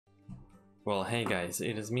Well, hey guys,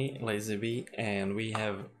 it is me, LazyB, and we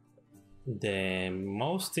have the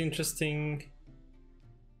most interesting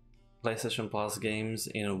PlayStation Plus games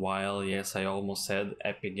in a while. Yes, I almost said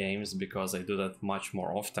Epic Games because I do that much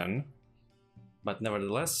more often. But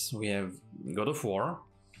nevertheless, we have God of War,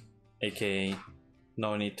 aka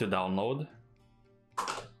no need to download,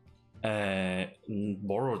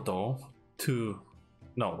 Boruto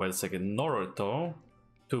Naruto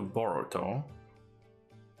to Boruto,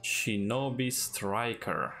 Shinobi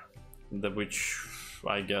Striker, which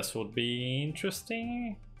I guess would be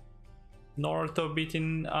interesting. Naruto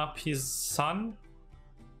beating up his son,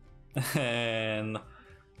 and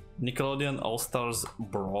Nickelodeon All-Stars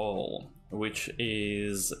Brawl, which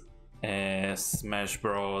is a Smash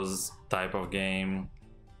Bros type of game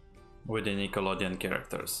with the Nickelodeon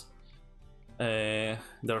characters. They're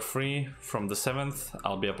free from the 7th.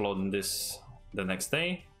 I'll be uploading this the next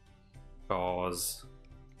day,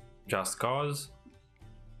 just cause.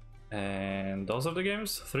 And those are the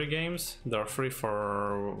games, 3 games. They're free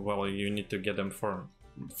for, well, you need to get them for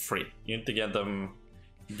free. You need to get them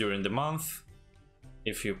during the month.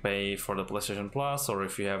 If you pay for the PlayStation Plus or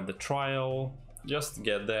if you have the trial, just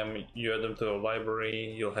get them, you add them to the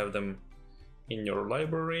library, you'll have them in your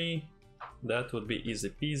library. That would be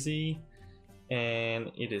easy peasy.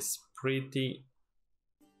 And it is pretty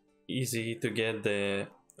easy to get the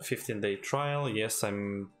 15-day trial. Yes,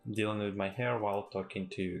 I'm dealing with my hair while talking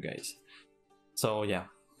to you guys. So yeah,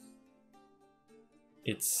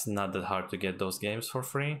 it's not that hard to get those games for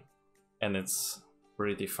free, and it's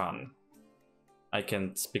pretty fun. I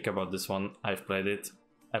can speak about this one. I've played it.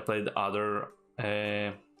 I played other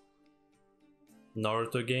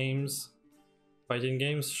Naruto games, fighting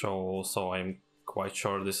games, so I'm quite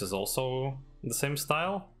sure this is also the same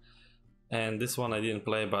style. And this one I didn't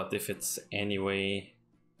play, but if it's in any way,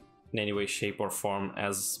 shape or form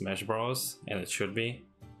as Smash Bros, and it should be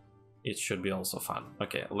also fun.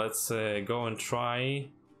 Okay, let's go and try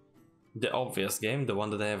the obvious game, the one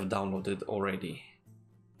that I have downloaded already.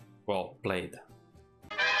 Well, played.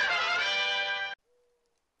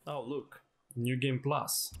 Oh look, New Game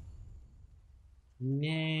Plus.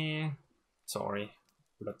 Nah, sorry,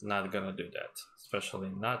 but not gonna do that. Especially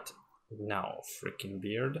not now, freaking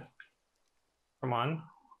beard. Come on.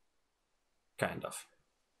 Kind of.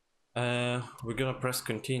 We're gonna press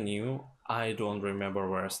continue. I don't remember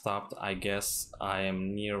where I stopped. I guess I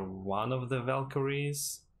am near one of the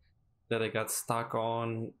Valkyries that I got stuck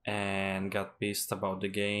on and got pissed about the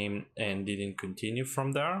game and didn't continue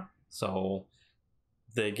from there. So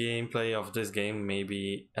the gameplay of this game may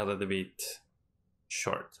be a little bit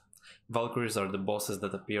short. Valkyries are the bosses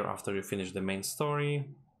that appear after you finish the main story.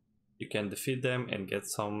 You can defeat them and get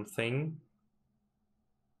something,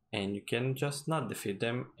 and you can just not defeat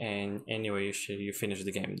them, and anyway you finish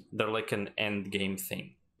the game. They're like an end game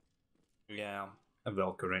thing. Yeah, a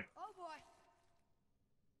Valkyrie.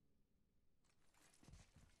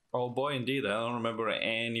 Oh boy, indeed. I don't remember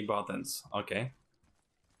any buttons. Okay.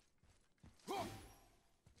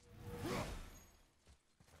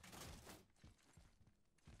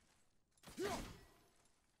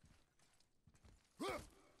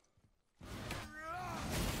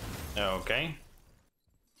 Okay.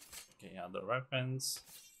 Okay, other weapons.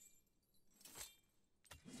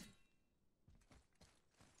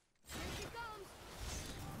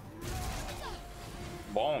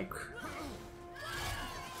 Bonk.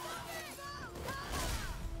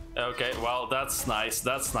 Okay, well, that's nice.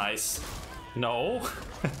 That's nice. No.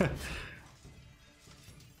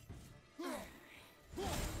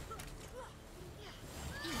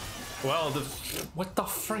 Well, what the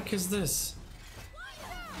frick is this?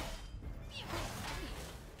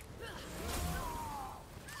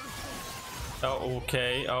 Oh,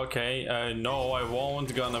 okay. No, I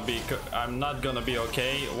won't gonna be. I'm not gonna be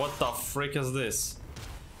okay. What the frick is this?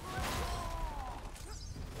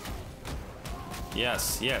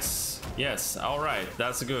 Yes. All right,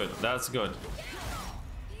 that's good. That's good.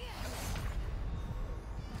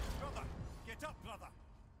 Get up, brother.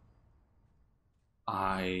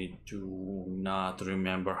 I do not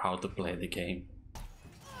remember how to play the game.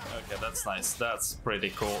 Okay, that's nice. That's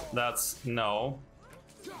pretty cool. That's no.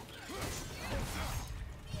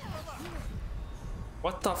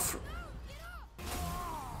 What the f-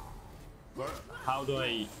 How do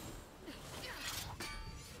I...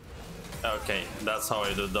 Okay, that's how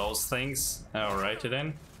I do those things. Alrighty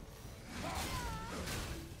then.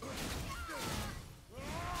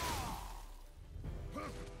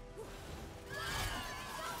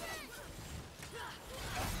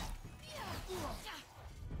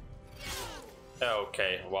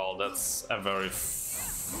 Okay, well, that's a very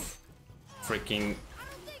freaking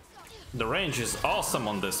The range is awesome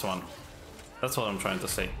on this one. That's what I'm trying to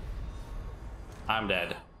say. I'm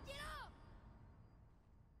dead.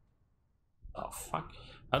 Oh fuck.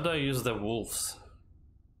 How do I use the wolves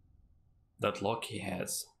that Loki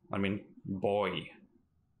has? I mean, boy.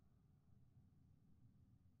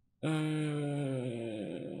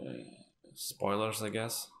 Spoilers, I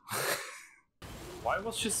guess. Why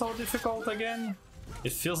was she so difficult again?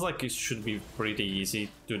 It feels like it should be pretty easy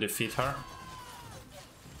to defeat her.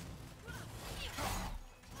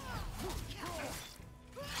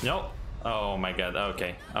 No. Oh my god,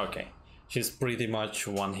 okay, okay. She's pretty much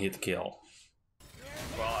one hit kill.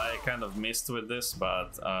 Well, I kind of missed with this,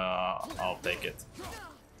 but I'll take it.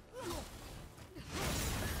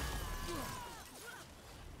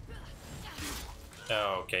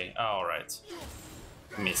 Okay, alright.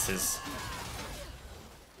 Misses.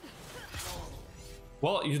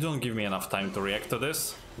 Well, you don't give me enough time to react to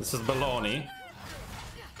this. This is baloney.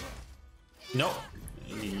 No.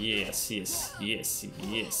 Yes, yes, yes,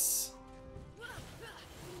 yes.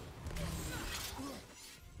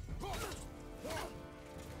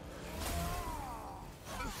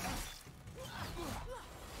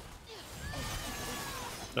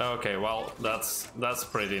 Okay, well, that's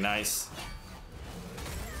pretty nice.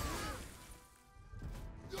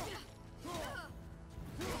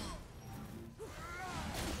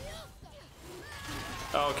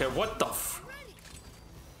 Okay, what the f...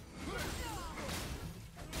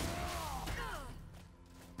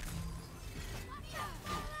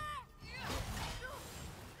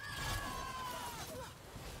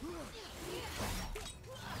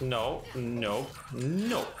 No, nope,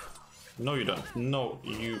 nope. No, you don't. No,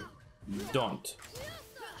 you don't.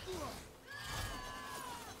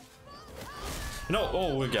 No,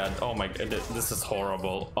 oh my god, oh my god, this is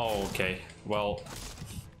horrible. Oh, okay, well...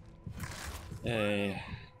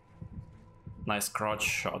 nice crotch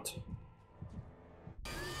shot.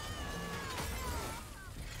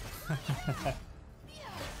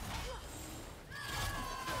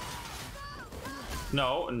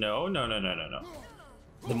 No, no, no, no, no, no, no.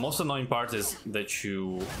 The most annoying part is that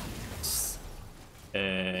you...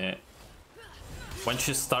 when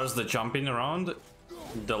she starts the jumping around,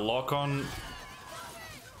 the lock-on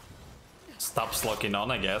stops locking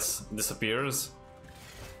on, I guess, disappears.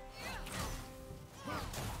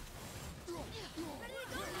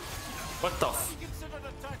 What the f...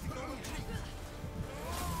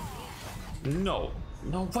 No,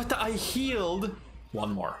 no, what? I healed!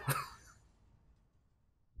 One more.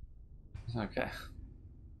 Okay.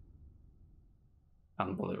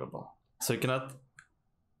 Unbelievable. So you cannot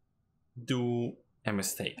do a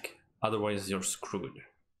mistake, otherwise you're screwed.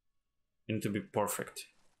 You need to be perfect.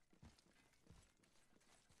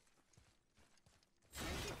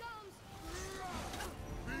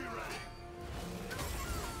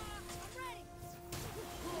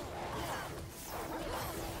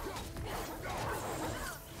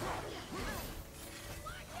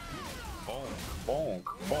 Bonk,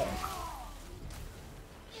 bonk.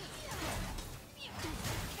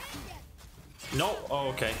 No, oh,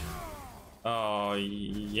 okay.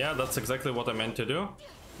 Yeah, that's exactly what I meant to do.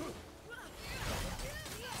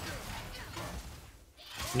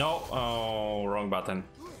 No, oh, wrong button.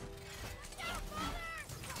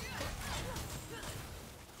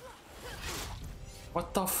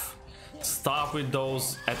 What the f... Stop with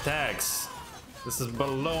those attacks. This is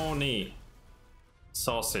baloney.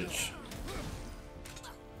 Sausage.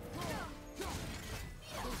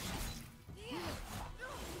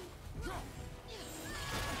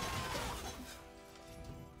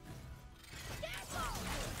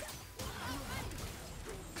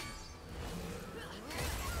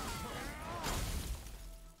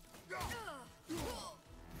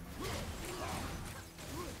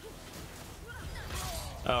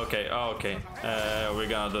 Okay, okay. We're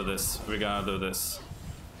gonna do this. We're gonna do this.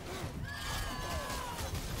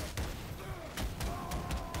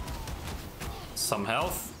 Some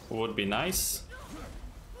health would be nice.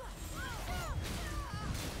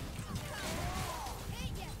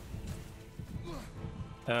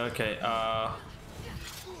 Okay,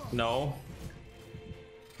 no.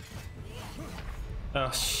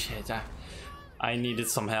 Oh shit, I needed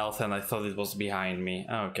some health and I thought it was behind me.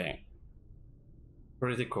 Okay.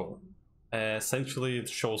 Pretty cool. Essentially it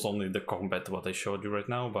shows only the combat what I showed you right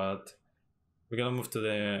now, but we're gonna move to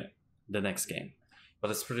the next game. But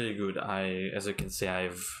it's pretty good. As you can see,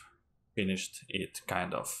 I've finished it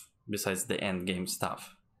kind of, besides the end game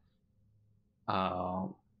stuff.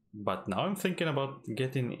 But now I'm thinking about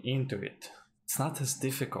getting into it. It's not as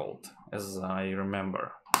difficult as I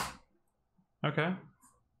remember. Okay,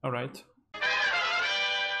 alright.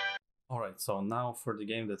 Alright, so now for the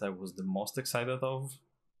game that I was the most excited of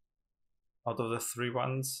out of the 3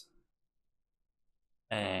 ones.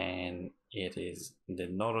 And it is the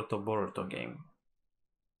Naruto Boruto game.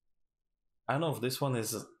 I don't know if this one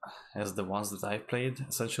is as the ones that I played.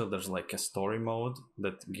 Essentially, there's like a story mode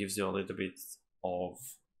that gives you a little bit of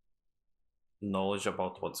knowledge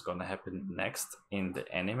about what's gonna happen next in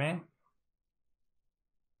the anime.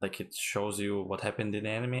 Like it shows you what happened in the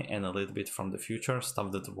anime and a little bit from the future,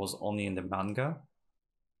 stuff that was only in the manga.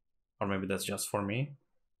 Or maybe that's just for me.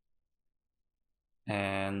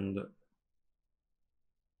 And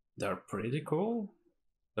they're pretty cool.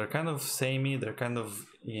 They're kind of samey, they're kind of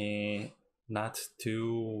not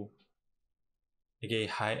too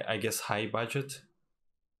high, I guess high budget.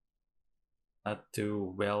 Not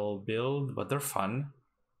too well built, but they're fun.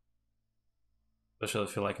 Especially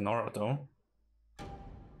if you like Naruto.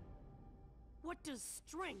 What does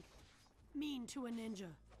strength mean to a ninja?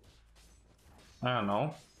 I don't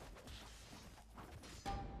know.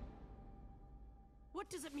 What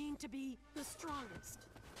does it mean to be the strongest?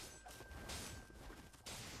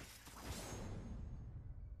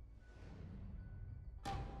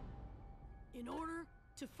 In order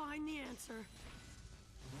to find the answer,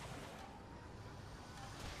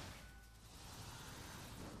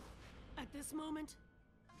 at this moment,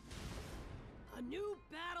 a new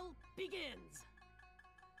battle begins.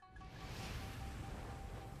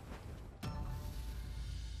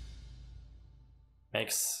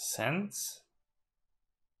 Makes sense,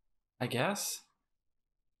 I guess.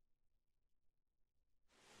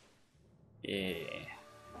 Yeah.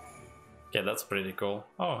 Yeah, that's pretty cool.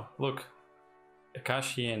 Oh, look.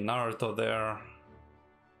 Kakashi and Naruto there.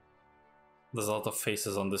 There's a lot of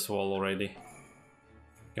faces on this wall already.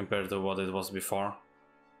 Compared to what it was before.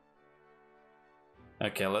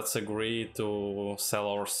 Okay, let's agree to sell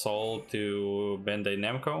our soul to Bandai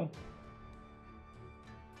Namco.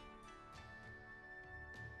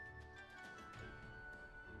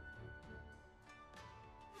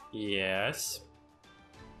 Yes.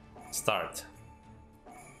 Start.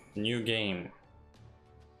 New game.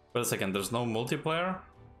 Wait a second, there's no multiplayer?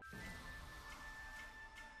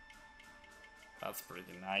 That's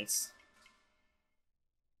pretty nice.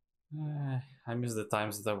 I miss the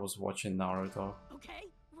times that I was watching Naruto.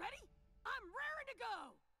 Okay, ready? I'm raring to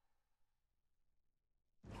go!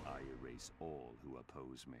 I erase all who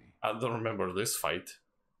oppose me. I don't remember this fight.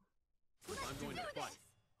 I'm going to fight.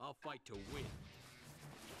 I'll fight to win.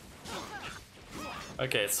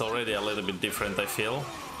 Okay, it's already a little bit different, I feel.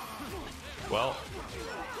 Well.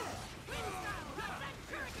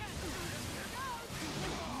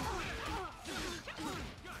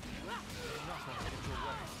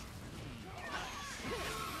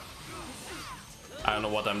 I don't know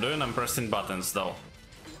what I'm doing, I'm pressing buttons though.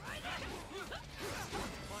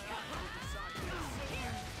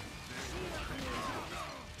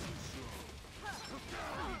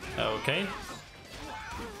 Okay.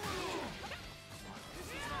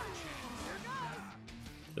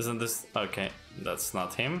 Isn't this... okay, that's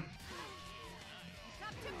not him.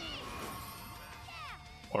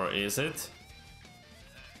 Or is it?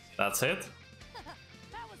 That's it?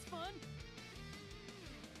 That was fun!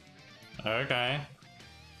 Okay.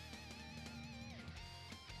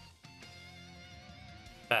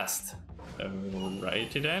 Fast.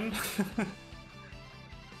 Alrighty then.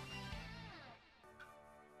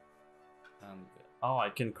 And, oh, I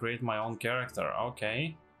can create my own character.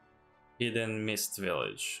 Okay. Hidden Mist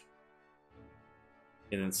Village.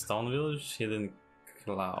 Hidden Stone Village. Hidden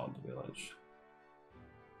Cloud Village.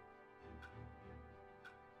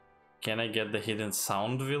 Can I get the Hidden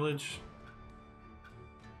Sound Village?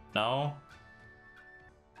 No?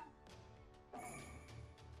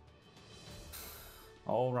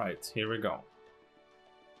 Alright, here we go.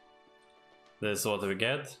 This is what we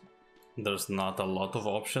get. There's not a lot of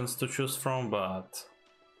options to choose from, but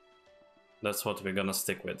that's what we're gonna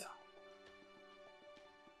stick with.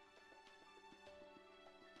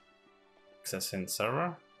 Access in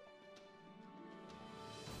server.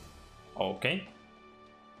 Okay.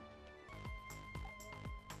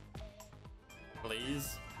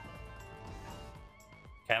 Please.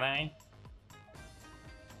 Can I?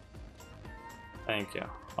 Thank you.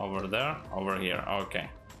 Over there, over here. Okay.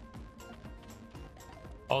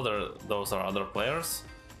 Oh, those are other players.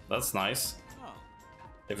 That's nice. Oh,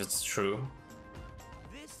 If it's true.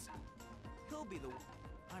 this? He'll be the.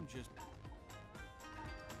 I'm just.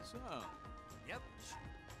 So. Yep.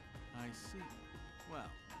 I see. Well.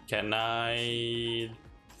 Can I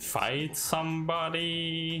fight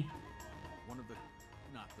somebody? One of the.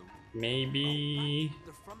 Not the. Maybe.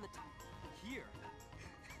 They're from the. Here.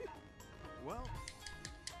 Well.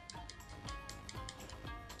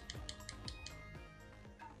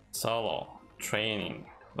 Solo training.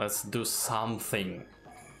 Let's do something.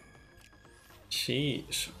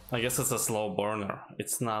 Sheesh. I guess it's a slow burner.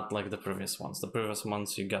 It's not like the previous ones. The previous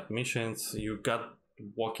ones you got missions, you got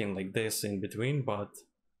walking like this in between, but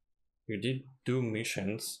you did do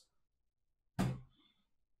missions.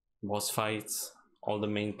 Boss fights, all the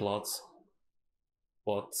main plots,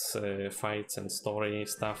 fights and story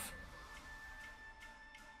stuff.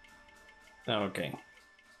 Okay.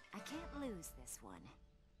 I can't lose this one.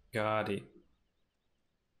 Got it.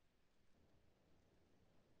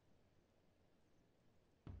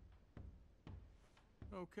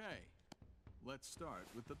 Okay, let's start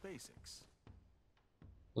with the basics.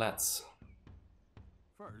 Let's.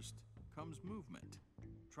 First comes movement.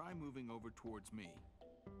 Try moving over towards me.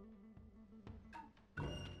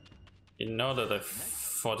 You know that I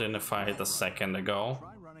fought in a fight a second ago.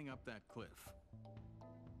 Try running up that cliff.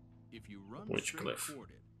 If you run Which straight cliff? toward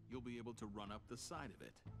it, you'll be able to run up the side of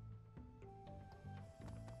it.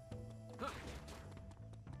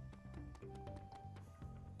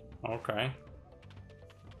 Okay.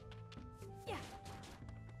 Yeah.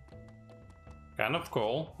 Kind of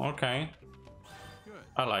cool. Okay. Good.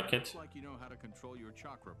 I like it. Looks like you know how to control your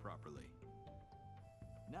chakra properly.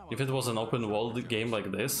 Now If it was an open world chakra game jumps,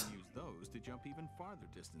 like this, you can use those to jump even farther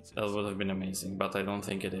distances. that would have been amazing, but I don't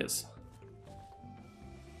think it is.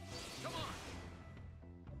 Come on.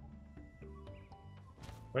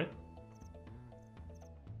 Wait.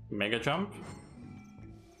 Mega jump?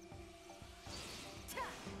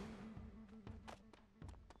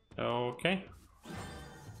 Okay.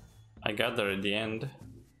 I got there at the end.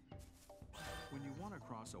 When you want to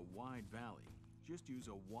cross a wide valley, just use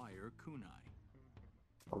a wire kunai.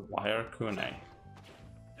 A wire kunai.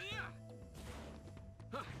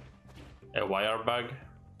 A wire bug?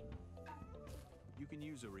 You can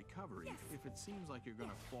use a recovery if it seems like you're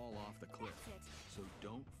gonna fall off the cliff. So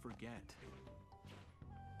don't forget.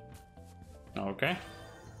 Okay.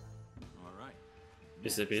 Alright.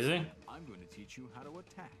 Easy peasy. I'm going to teach you how to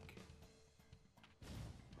attack.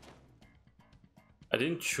 I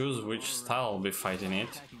didn't choose which style I'll be fighting it,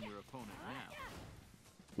 Attacking your opponent now.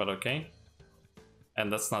 but okay.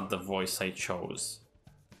 And that's not the voice I chose.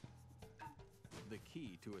 The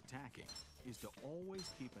key to attacking is to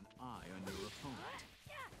always keep an eye on your opponent.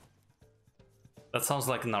 That sounds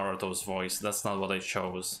like Naruto's voice, that's not what I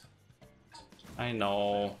chose. I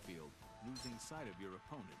know. Battlefield, losing sight of your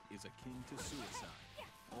opponent is akin to suicide.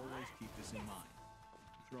 Always keep this in mind.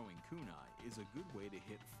 Throwing kunai is a good way to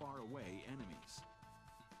hit faraway enemies.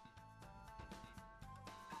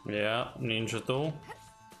 Yeah, ninja tool.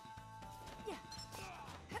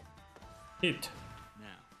 Hit. Now,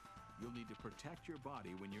 you'll need to protect your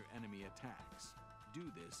body when your enemy attacks. Do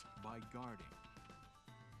this by guarding.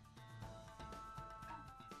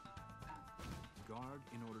 Guard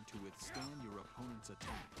in order to withstand your opponent's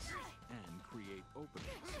attacks and create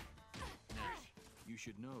openings. Now, you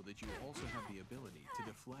should know that you also have the ability to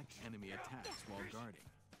deflect enemy attacks while guarding.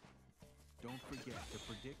 Don't forget to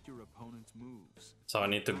predict your opponent's moves. So I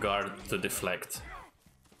need to guard to deflect.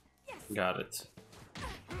 Got it.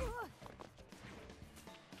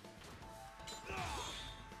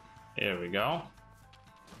 Here we go.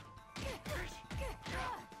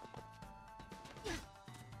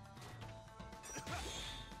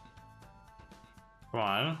 Come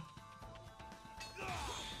on.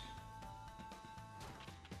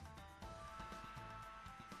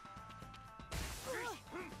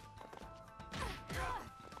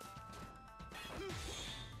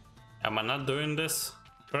 Am I not doing this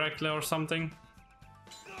correctly or something?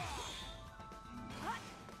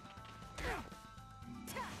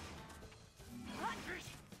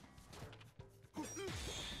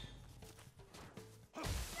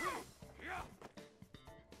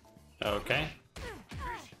 Okay.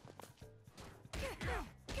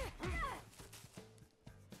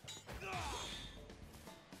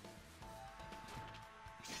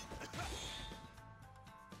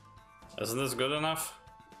 Isn't this good enough?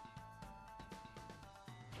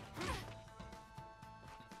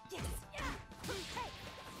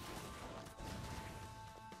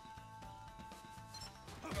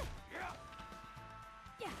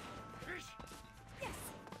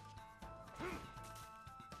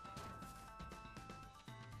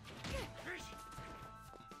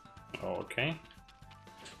 Okay.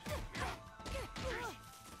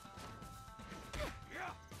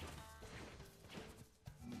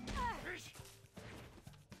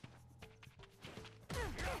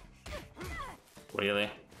 Really?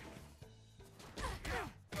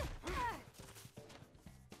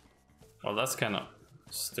 Well, that's kind of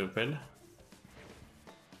stupid.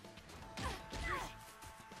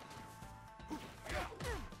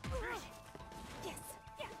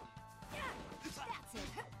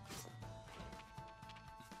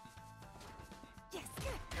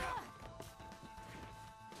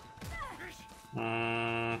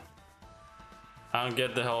 I don't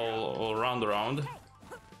get the whole round around.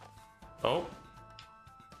 Oh.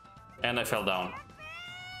 And I fell down.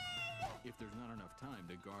 If there's not enough time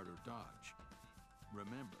to guard or dodge,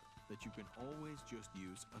 remember that you can always just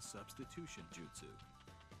use a substitution jutsu.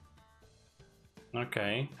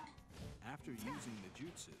 Okay. After using the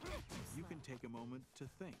jutsu, you can take a moment to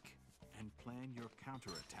think and plan your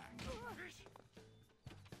counterattack.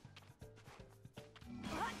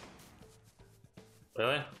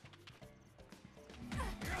 Really?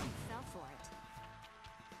 Fell for it.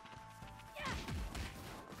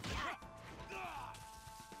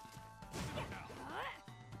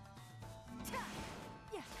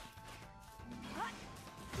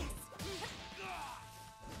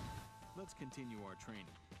 Let's continue our training.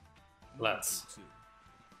 Let's. Jutsu.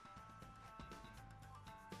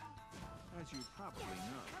 As you probably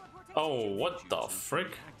know, Oh, what the jutsu can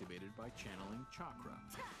frick? be activated by channeling chakra.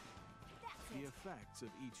 The effects of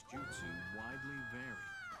each jutsu widely vary.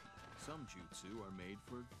 Some jutsu are made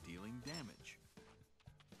for dealing damage,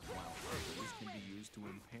 while others can be used to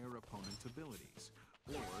impair opponents' abilities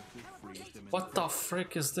or to freeze them in What the place.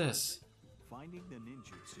 frick is this? Finding the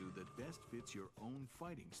ninjutsu that best fits your own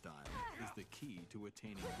fighting style is the key to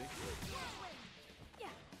attaining victory.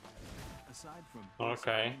 Aside from basic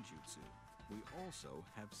Okay. ninjutsu, we also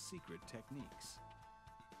have secret techniques.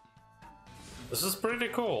 This is pretty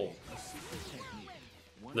cool. A secret technique.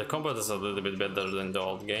 One The combat is a little bit better than the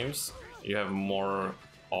old games. You have more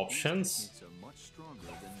options. techniques are much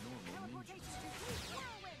stronger than normal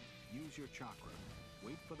ninjutsu. Use your chakra.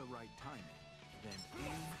 Wait for the right timing. Then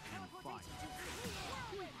aim and fight.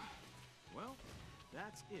 Well,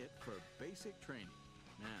 that's it for basic training.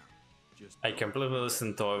 Now, just I completely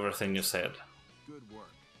listened to everything you said. good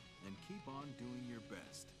work, and keep on doing your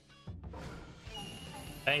best.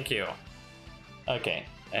 Thank you. Okay,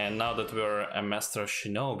 and now that we're a master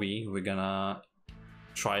shinobi, we're gonna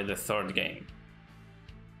try the third game.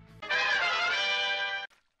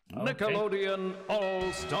 Okay. Nickelodeon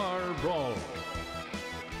All-Star Brawl.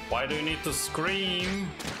 Why do you need to scream?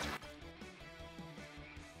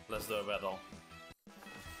 Let's do a battle.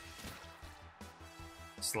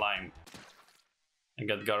 Slime. I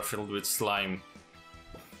got Garfield with slime.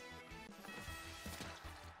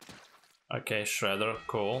 Okay, Shredder,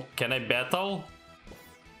 cool. Can I battle?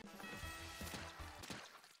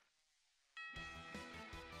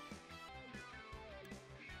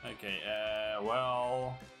 Okay,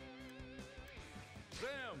 well...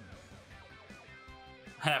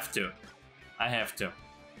 Have to. I have to.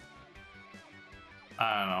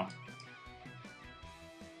 I don't know.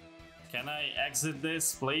 Can I exit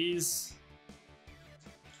this, please?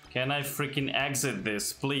 Can I freaking exit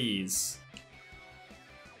this, please?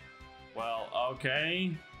 Well,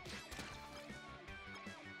 okay.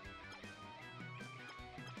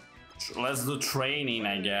 Let's do training,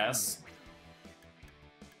 I guess.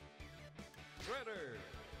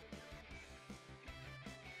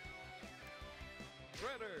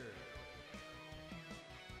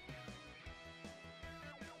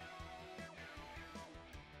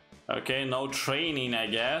 Okay, no training, I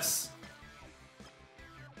guess.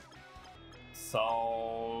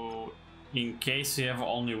 So, in case you have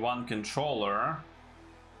only one controller,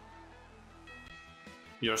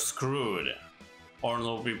 you're screwed. Or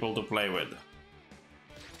no people to play with.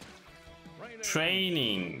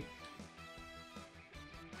 Training.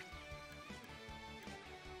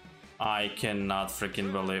 I cannot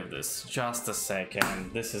freaking believe this. Just a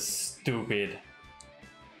second. This is stupid.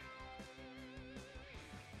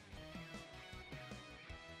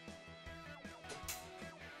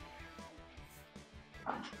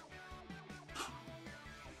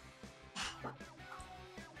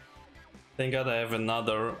 Thank God I have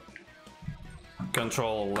another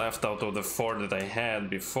control left out of the 4 that I had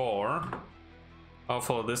before.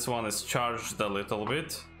 Hopefully this one is charged a little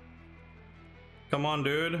bit. Come on,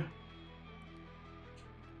 dude.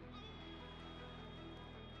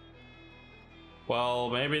 Well,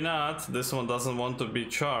 maybe not. This one doesn't want to be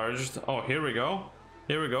charged. Oh, here we go.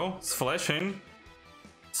 Here we go. It's flashing.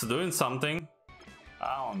 It's doing something.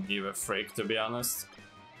 I don't give a freak, to be honest.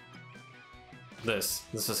 This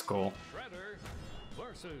is cool. Shredder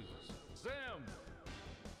versus Zim.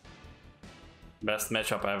 Best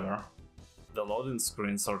matchup ever. The loading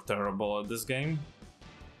screens are terrible at this game.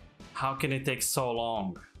 How can it take so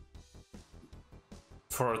long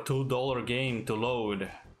for a $2 game to load?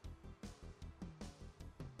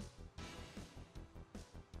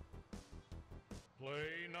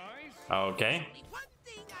 Play nice. Okay, One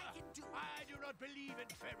thing I can do. I do not believe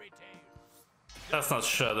in fairy tales. that's not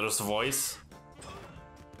Shredder's voice.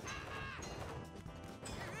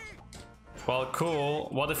 Well, cool.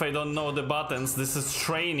 What if I don't know the buttons? This is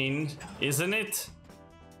training, isn't it?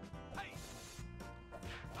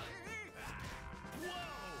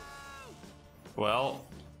 Well,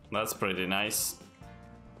 that's pretty nice.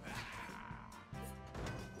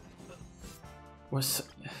 Was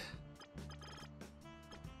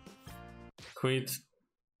quit.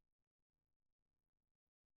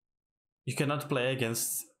 You cannot play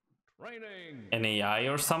against Training. an AI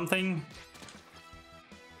or something?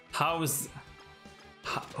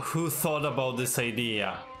 Who thought about this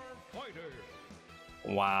idea? Fighter.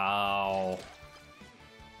 Wow.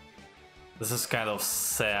 This is kind of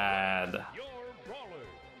sad. Your brawler.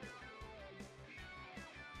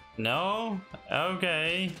 No?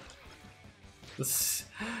 Okay.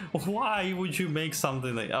 Why would you make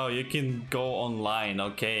something like... Oh, you can go online.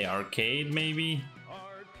 Okay, arcade maybe?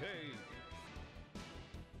 Arcade.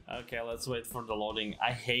 Okay, let's wait for the loading.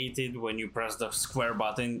 I hate it when you press the square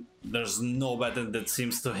button. There's no button that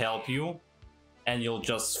seems to help you. And you'll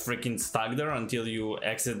just freaking stuck there until you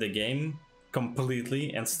exit the game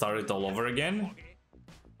completely and start it all over again.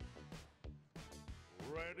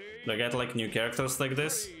 Ready. Do I get like new characters like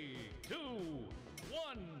this? 3, 2,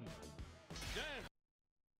 1. Dance.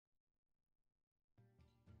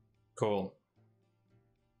 Cool.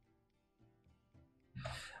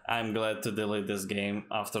 I'm glad to delete this game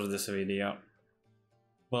after this video.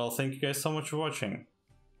 Well, thank you guys so much for watching.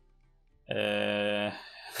 The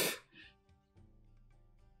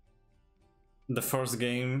first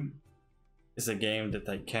game is a game that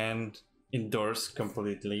I can't endorse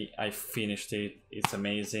completely. I finished it. It's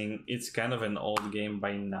amazing. It's kind of an old game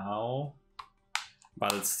by now,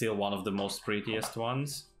 but it's still one of the most prettiest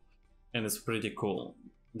ones, and it's pretty cool.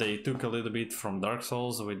 They took a little bit from Dark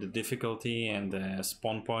Souls with the difficulty and the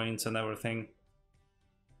spawn points and everything.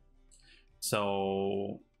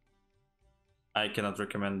 So I cannot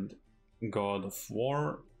recommend God of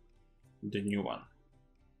War, the new one,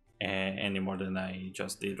 any more than I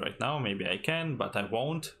just did right now. Maybe I can, but I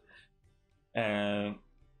won't. Then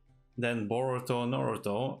Boruto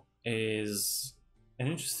Naruto is an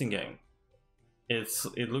interesting game.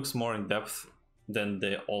 It looks more in depth than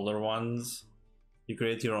the older ones. You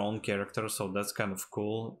create your own character, so that's kind of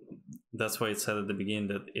cool. That's why it said at the beginning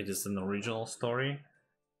that it is an original story.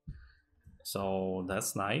 So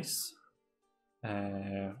that's nice.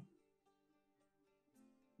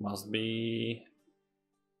 Must be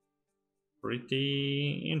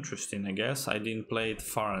pretty interesting, I guess. I didn't play it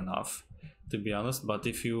far enough, to be honest, but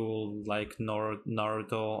if you like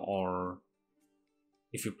Naruto, or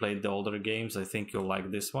if you played the older games, I think you'll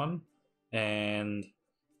like this one. And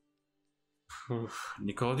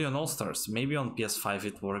Nickelodeon All-Stars, maybe on PS5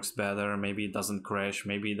 it works better, maybe it doesn't crash,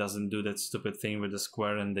 maybe it doesn't do that stupid thing with the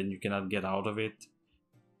square and then you cannot get out of it.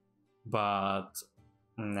 But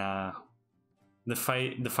nah, the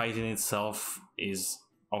fighting itself is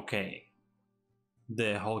okay.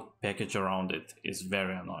 The whole package around it is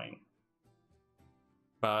very annoying.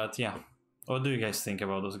 But yeah, what do you guys think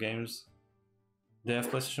about those games? Do you have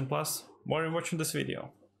PlayStation Plus? Why are you watching this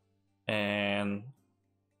video? And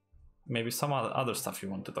maybe some other stuff you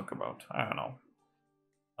want to talk about. I don't know.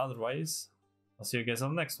 Otherwise, I'll see you guys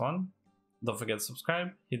on the next one. Don't forget to subscribe,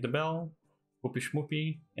 hit the bell, whoopie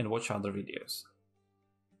schmoopie, and watch other videos.